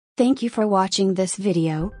Thank you for watching this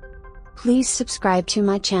video. Please subscribe to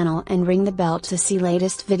my channel and ring the bell to see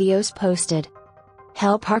latest videos posted.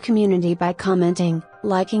 Help our community by commenting,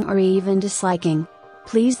 liking or even disliking.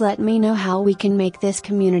 Please let me know how we can make this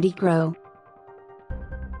community grow.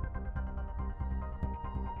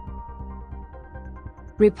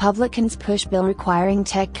 Republicans push bill requiring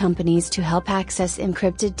tech companies to help access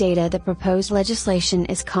encrypted data. The proposed legislation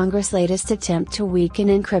is Congress' latest attempt to weaken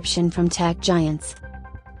encryption from tech giants.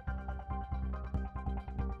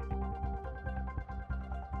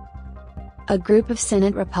 A group of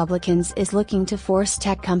Senate Republicans is looking to force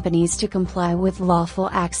tech companies to comply with lawful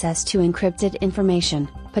access to encrypted information,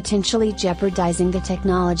 potentially jeopardizing the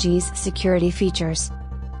technology's security features.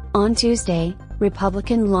 On Tuesday,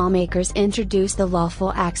 Republican lawmakers introduced the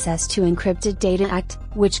Lawful Access to Encrypted Data Act,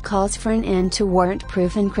 which calls for an end to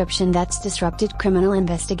warrant-proof encryption that's disrupted criminal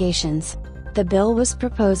investigations. The bill was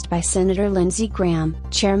proposed by Senator Lindsey Graham,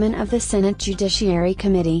 chairman of the Senate Judiciary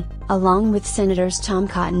Committee, along with Senators Tom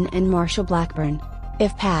Cotton and Marsha Blackburn.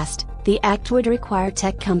 If passed, the act would require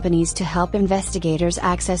tech companies to help investigators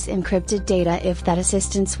access encrypted data if that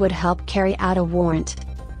assistance would help carry out a warrant.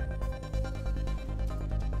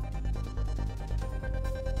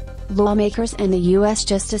 Lawmakers and the U.S.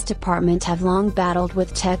 Justice Department have long battled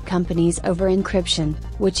with tech companies over encryption,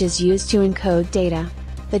 which is used to encode data.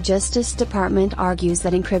 The Justice Department argues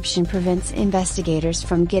that encryption prevents investigators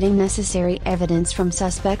from getting necessary evidence from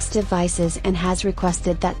suspects' devices and has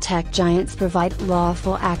requested that tech giants provide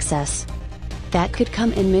lawful access. That could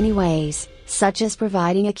come in many ways, such as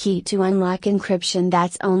providing a key to unlock encryption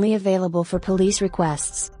that's only available for police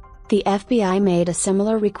requests. The FBI made a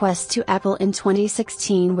similar request to Apple in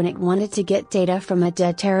 2016 when it wanted to get data from a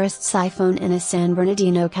dead terrorist's iPhone in a San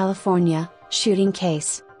Bernardino, California, shooting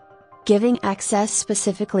case. Giving access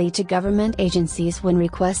specifically to government agencies when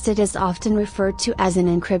requested is often referred to as an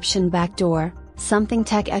encryption backdoor, something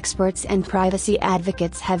tech experts and privacy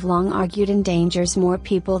advocates have long argued endangers more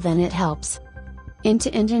people than it helps.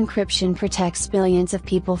 End-to-end encryption protects billions of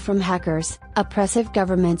people from hackers, oppressive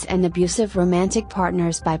governments and abusive romantic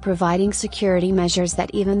partners by providing security measures that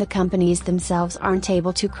even the companies themselves aren't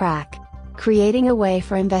able to crack. Creating a way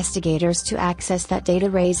for investigators to access that data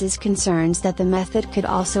raises concerns that the method could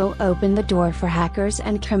also open the door for hackers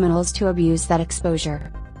and criminals to abuse that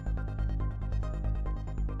exposure.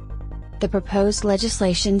 The proposed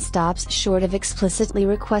legislation stops short of explicitly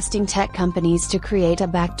requesting tech companies to create a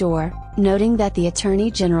backdoor, noting that the Attorney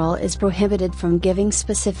General is prohibited from giving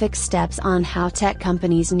specific steps on how tech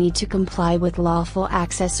companies need to comply with lawful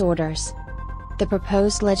access orders. The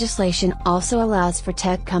proposed legislation also allows for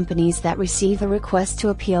tech companies that receive a request to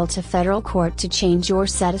appeal to federal court to change or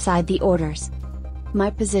set aside the orders. My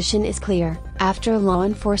position is clear: after law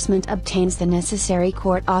enforcement obtains the necessary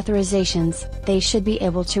court authorizations, they should be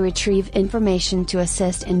able to retrieve information to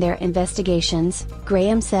assist in their investigations,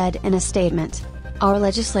 Graham said in a statement. Our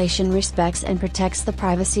legislation respects and protects the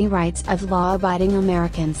privacy rights of law-abiding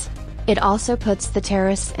Americans. It also puts the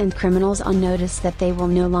terrorists and criminals on notice that they will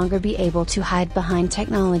no longer be able to hide behind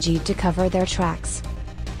technology to cover their tracks.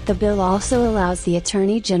 The bill also allows the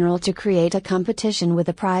Attorney General to create a competition with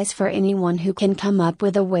a prize for anyone who can come up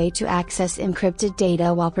with a way to access encrypted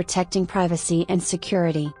data while protecting privacy and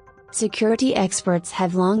security. Security experts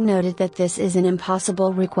have long noted that this is an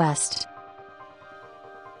impossible request.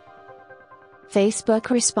 Facebook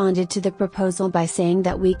responded to the proposal by saying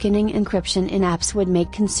that weakening encryption in apps would make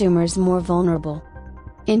consumers more vulnerable.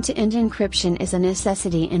 End-to-end encryption is a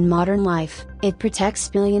necessity in modern life. It protects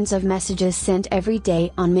billions of messages sent every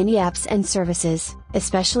day on many apps and services,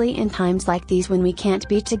 especially in times like these when we can't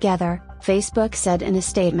be together, Facebook said in a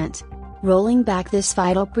statement. Rolling back this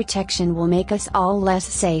vital protection will make us all less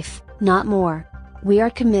safe, not more. We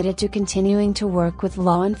are committed to continuing to work with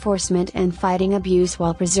law enforcement and fighting abuse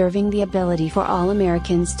while preserving the ability for all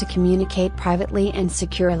Americans to communicate privately and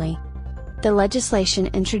securely. The legislation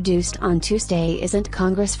introduced on Tuesday isn't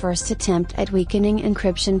Congress' first attempt at weakening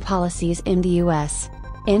encryption policies in the U.S.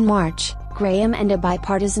 In March, Graham and a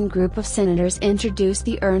bipartisan group of senators introduced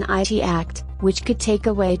the EARN IT Act, which could take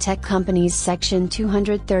away tech companies' Section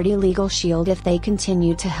 230 legal shield if they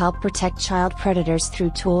continue to help protect child predators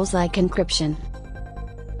through tools like encryption.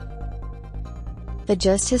 The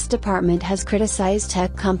Justice Department has criticized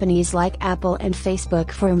tech companies like Apple and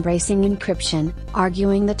Facebook for embracing encryption,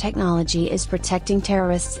 arguing the technology is protecting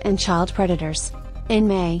terrorists and child predators. In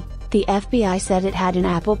May, the FBI said it had an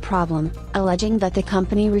Apple problem, alleging that the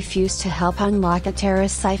company refused to help unlock a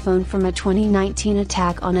terrorist's iPhone from a 2019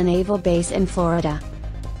 attack on a naval base in Florida.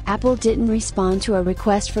 Apple didn't respond to a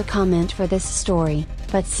request for comment for this story.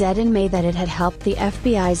 but said in May that it had helped the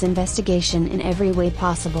FBI's investigation in every way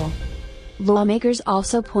possible. Lawmakers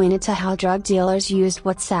also pointed to how drug dealers used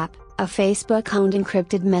WhatsApp, a Facebook-owned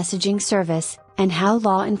encrypted messaging service, and how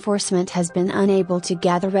law enforcement has been unable to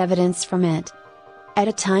gather evidence from it. At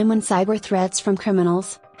a time when cyber threats from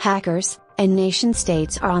criminals, hackers, and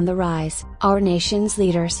nation-states are on the rise, our nation's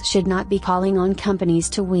leaders should not be calling on companies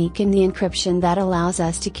to weaken the encryption that allows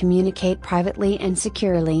us to communicate privately and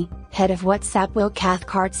securely, head of WhatsApp Will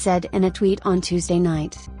Cathcart said in a tweet on Tuesday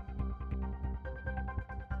night.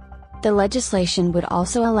 The legislation would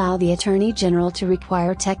also allow the Attorney General to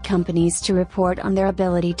require tech companies to report on their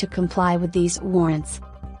ability to comply with these warrants.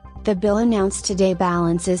 The bill announced today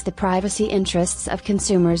balances the privacy interests of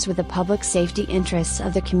consumers with the public safety interests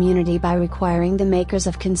of the community by requiring the makers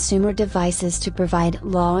of consumer devices to provide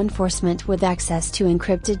law enforcement with access to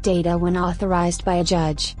encrypted data when authorized by a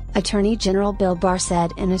judge, Attorney General Bill Barr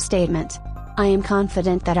said in a statement. I am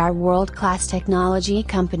confident that our world-class technology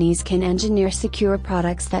companies can engineer secure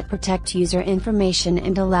products that protect user information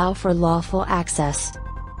and allow for lawful access.